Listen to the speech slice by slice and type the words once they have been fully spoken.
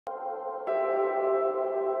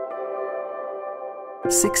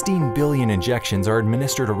16 billion injections are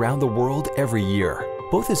administered around the world every year,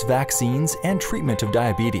 both as vaccines and treatment of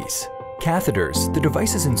diabetes. Catheters, the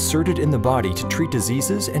devices inserted in the body to treat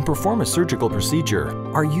diseases and perform a surgical procedure,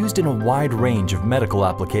 are used in a wide range of medical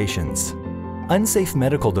applications. Unsafe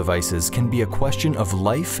medical devices can be a question of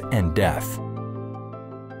life and death.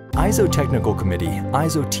 ISO Technical Committee,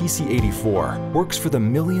 ISO TC84, works for the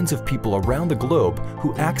millions of people around the globe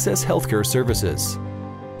who access healthcare services.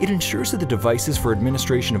 It ensures that the devices for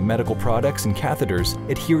administration of medical products and catheters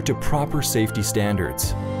adhere to proper safety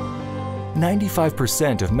standards.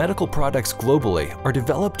 95% of medical products globally are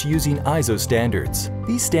developed using ISO standards.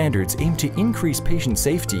 These standards aim to increase patient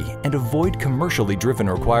safety and avoid commercially driven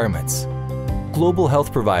requirements. Global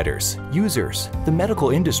health providers, users, the medical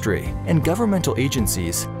industry, and governmental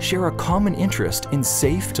agencies share a common interest in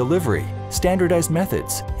safe delivery, standardized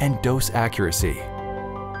methods, and dose accuracy.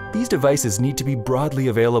 These devices need to be broadly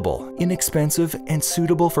available, inexpensive, and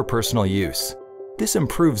suitable for personal use. This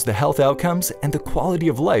improves the health outcomes and the quality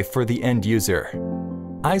of life for the end user.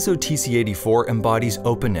 ISO TC84 embodies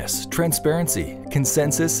openness, transparency,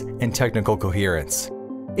 consensus, and technical coherence.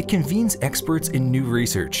 It convenes experts in new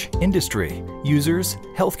research, industry, users,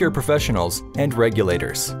 healthcare professionals, and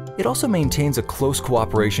regulators. It also maintains a close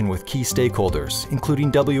cooperation with key stakeholders,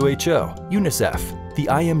 including WHO, UNICEF, the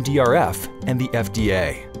IMDRF, and the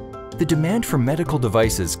FDA. The demand for medical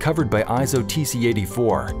devices covered by ISO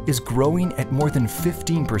TC84 is growing at more than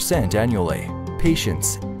 15% annually.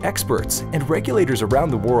 Patients, experts, and regulators around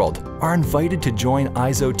the world are invited to join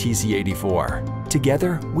ISO TC84.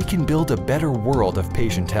 Together, we can build a better world of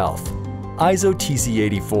patient health. ISO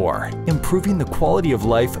TC84, improving the quality of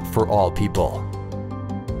life for all people.